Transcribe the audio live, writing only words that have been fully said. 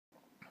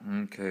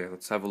Okay,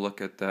 let's have a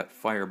look at that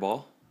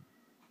fireball.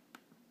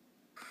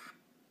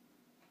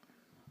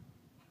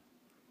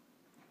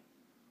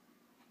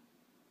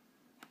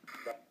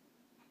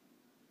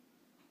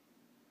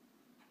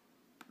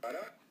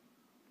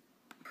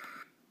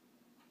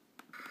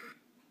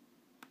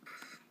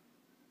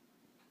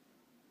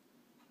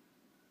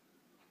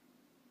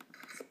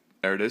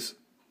 There it is.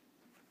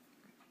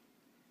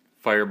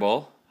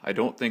 Fireball. I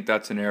don't think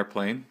that's an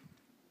airplane.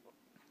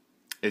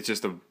 It's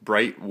just a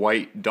bright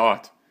white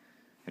dot.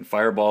 And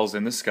fireballs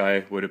in the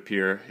sky would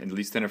appear, at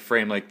least in a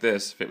frame like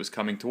this, if it was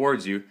coming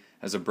towards you,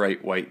 as a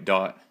bright white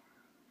dot.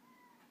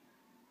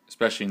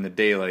 Especially in the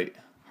daylight.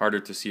 Harder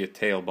to see a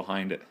tail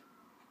behind it.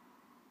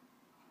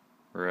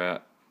 We're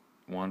at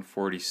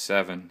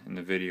 147 in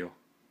the video.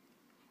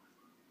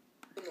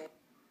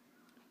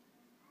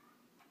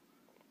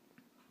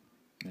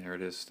 There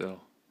it is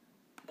still.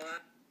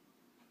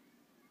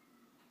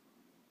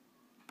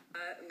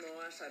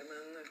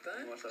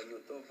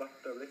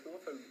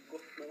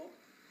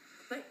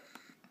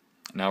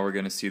 Now we're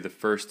going to see the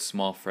first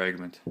small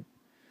fragment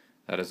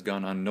that has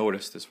gone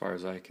unnoticed as far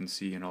as I can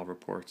see in all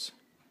reports.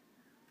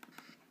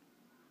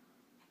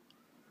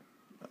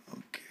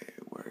 Okay,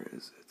 where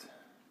is it?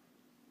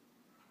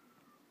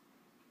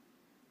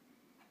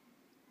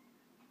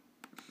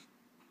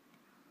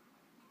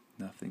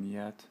 Nothing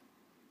yet.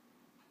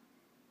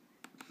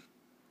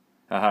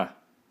 Aha.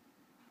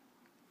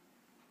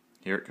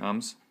 Here it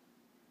comes.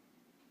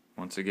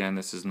 Once again,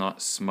 this is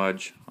not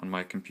smudge on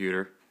my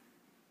computer.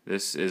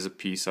 This is a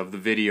piece of the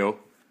video.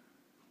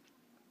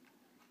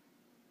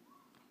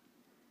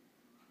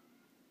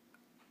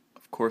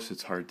 Of course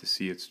it's hard to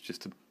see.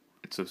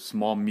 It's a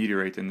small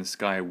meteorite in the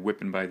sky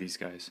whipping by these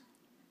guys.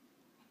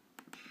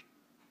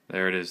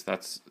 There it is.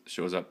 That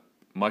shows up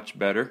much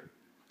better.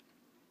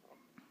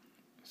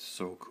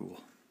 So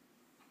cool.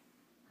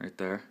 Right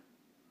there.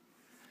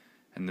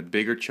 And the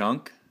bigger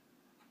chunk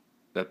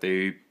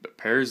the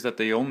pairs that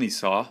they only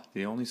saw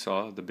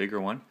the bigger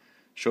one,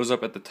 shows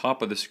up at the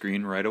top of the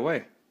screen right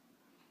away.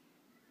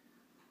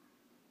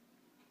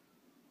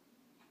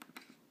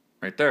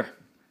 Right there.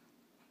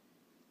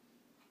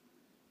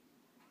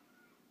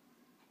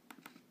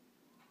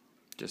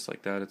 Just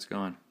like that, it's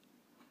gone.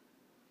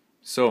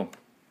 So,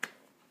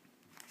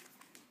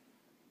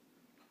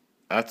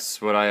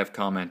 that's what I have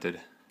commented.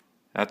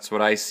 That's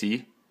what I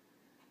see.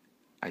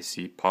 I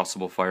see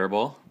possible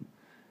fireball,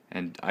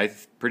 and I'm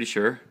pretty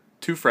sure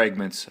 2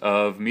 fragments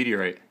of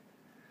meteorite.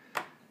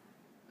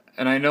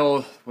 And I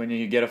know when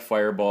you get a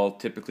fireball,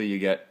 typically you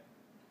get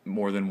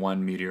more than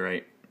 1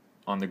 meteorite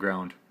on the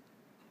ground.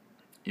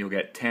 You'll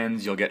get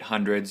tens, you'll get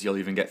hundreds, you'll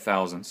even get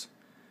thousands.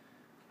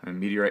 I'm a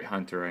meteorite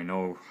hunter. I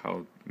know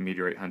how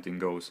meteorite hunting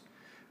goes.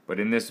 But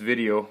in this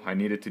video, I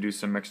needed to do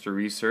some extra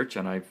research,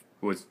 and I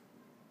was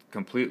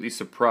completely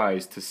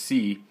surprised to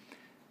see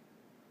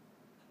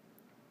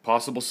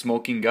possible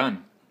smoking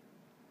gun,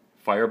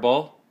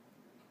 fireball,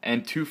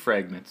 and 2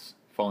 fragments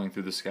falling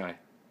through the sky.